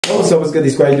What's up, what's good,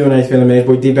 these squad? You doing? How you feeling, man? It's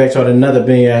boy D back to another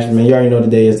big action, man. You already know what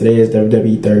today is. Today is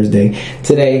WWE Thursday.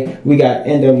 Today, we got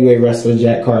NWA wrestler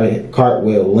Jack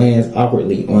Cartwheel lands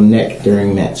awkwardly on neck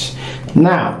during match.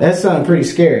 Now, that sounded pretty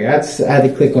scary. I had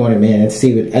to click on it, man, and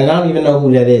see what, and I don't even know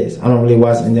who that is. I don't really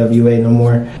watch NWA no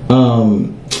more.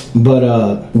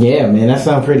 Yeah, man, that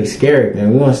sounds pretty scary,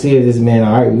 man. We want to see if this man,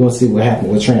 alright, we want to see what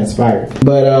happened, what transpired.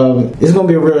 But, it's going to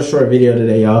be a real short video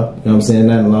today, y'all. You know what I'm saying?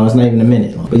 Nothing long. It's not even a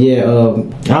minute long. But yeah,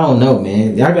 I don't know,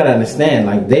 man. Y'all got to understand,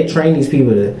 like, they train these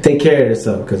people to take care of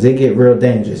themselves because they get real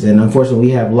dangerous. And unfortunately,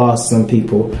 we have lost some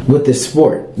people with this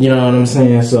sport. You know what I'm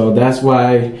saying? So that's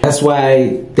why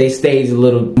they stage a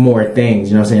little more things,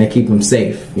 you know what I'm saying, to keep them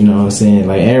safe. You know what I'm saying?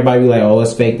 Like, everybody be like, oh,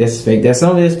 it's fake, this is fake. That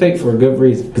some of it is fake for a good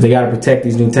reason. Because they got to protect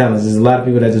these new talents. There's a lot of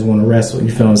people that just want to wrestle, you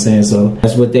feel what I'm saying? So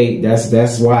that's what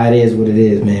that's why it is what it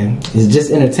is, man. It's just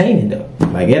entertaining though.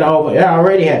 Like it always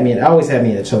had me in a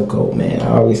chokehold, man.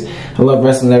 I love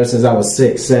wrestling ever since I was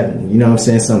 6, 7. You know what I'm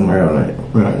saying? Something around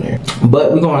there.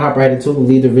 But we're gonna hop right into it. We'll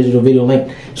leave the original video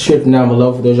link description down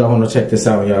below for those y'all want to check this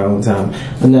out on your own time.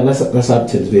 And then let's hop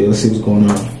to this video. Let's see what's going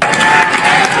on.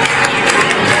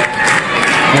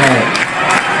 Alright.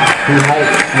 He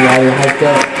already hyped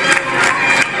up.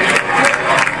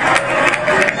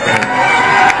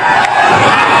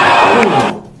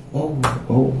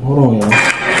 Hold on, y'all.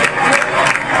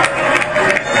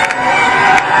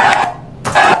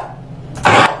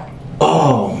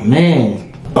 Oh,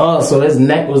 man. Oh, so his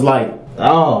neck was like,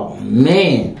 oh,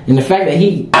 man. And the fact that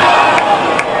he...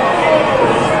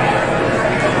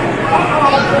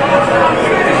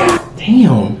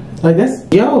 Damn. Like, that's...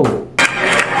 Yo.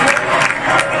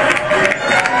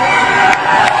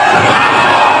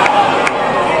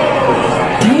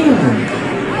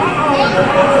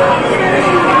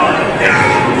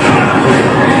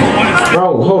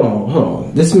 Hold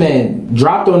on. This man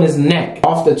dropped on his neck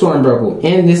off the turnbuckle, and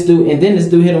then this dude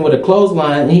hit him with a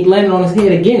clothesline, and he landed on his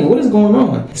head again. What is going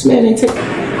on? This man ain't taking.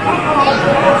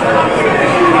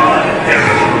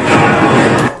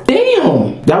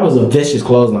 Damn, that was a vicious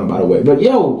clothesline, by the way. But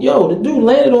yo, the dude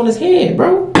landed on his head,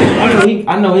 bro.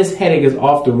 I know his headache is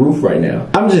off the roof right now.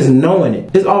 I'm just knowing it.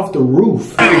 It's off the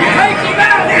roof. Oh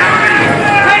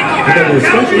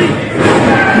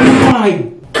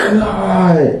my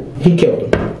God. He killed him.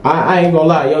 I ain't gonna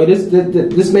lie, yo.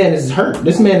 This man is hurt.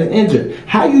 This man is injured.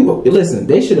 How you listen?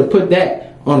 They should have put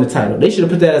that on the title. They should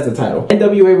have put that as the title.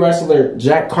 NWA wrestler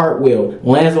Jack Cartwheel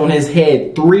lands on his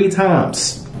head 3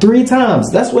 times. 3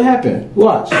 times. That's what happened.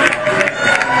 Watch. That's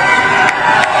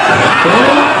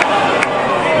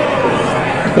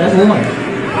one.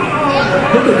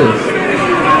 Look at this.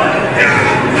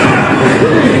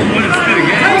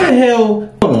 How the hell?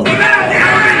 Hold on.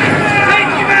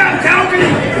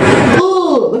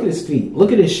 Look at his feet.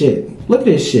 Look at this shit. Look at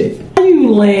this shit. How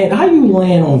you land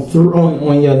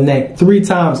on your neck 3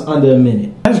 times under a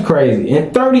minute? That's crazy.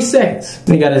 In 30 seconds.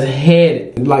 He got his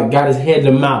head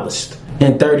demolished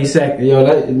in 30 seconds. Yo,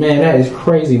 that is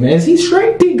crazy, man. Is he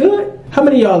straight? He good? How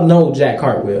many of y'all know Jack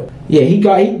Cartwheel? Yeah,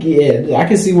 I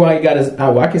can see why he got his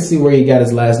I can see where he got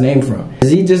his last name from.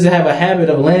 Does he just have a habit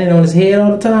of landing on his head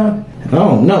all the time? I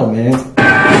don't know, man.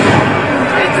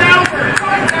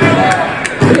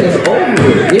 It's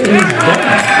over. Yeah,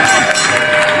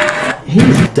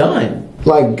 he's done.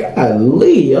 Like,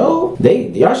 golly, yo.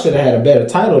 Y'all should have had a better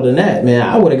title than that, man.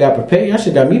 I would have got prepared. Y'all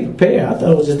should have got me prepared. I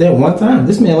thought it was just that one time.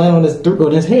 This man landed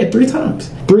on his head 3 times.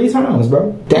 3 times,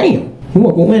 bro. Damn. He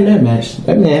won't go win that match.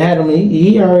 That man had him.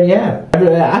 He already had him. After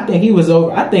that, I think he was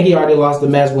over. I think he already lost the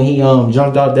match when he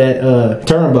jumped off that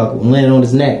turnbuckle and landed on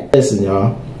his neck. Listen,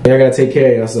 y'all. Y'all gotta take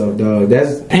care of yourself, dog.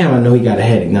 Damn, I know he got a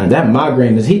headache. Now that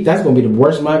migraine that's gonna be the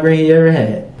worst migraine he ever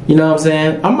had. You know what I'm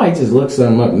saying? I might just look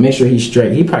something up and make sure he's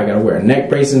straight. He probably gotta wear a neck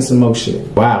brace and some more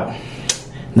shit. Wow.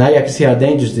 Now y'all can see how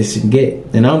dangerous this can get.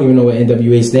 And I don't even know what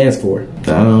NWA stands for.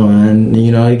 And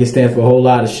you know, it can stand for a whole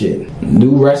lot of shit.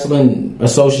 New Wrestling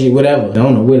Associate, whatever. I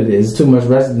don't know what it is. It's too much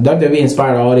wrestling. WWE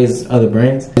inspired all these other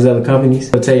brands, these other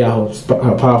companies. I'll tell y'all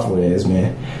how powerful it is,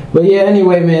 man. But yeah,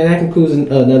 anyway, man, that concludes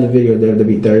another video of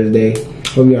WWE Thursday.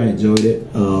 Hope y'all enjoyed it.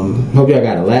 Hope y'all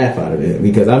got a laugh out of it.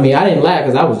 Because, I mean, I didn't laugh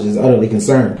because I was just utterly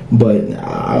concerned. But,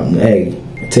 hey,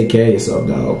 take care of yourself,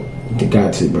 dog. You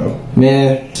got to, bro.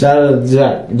 Man, shout out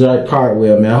to Jack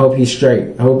Cartwheel, man. I hope he's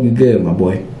straight. I hope you good, my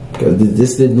boy. Because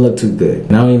this didn't look too good.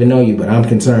 And I don't even know you, but I'm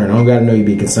concerned. I don't gotta know you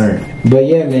be concerned. But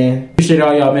yeah, man. Appreciate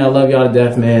all y'all, man. I love y'all to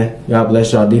death, man. God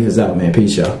bless y'all. Death is out, man.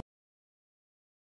 Peace, y'all.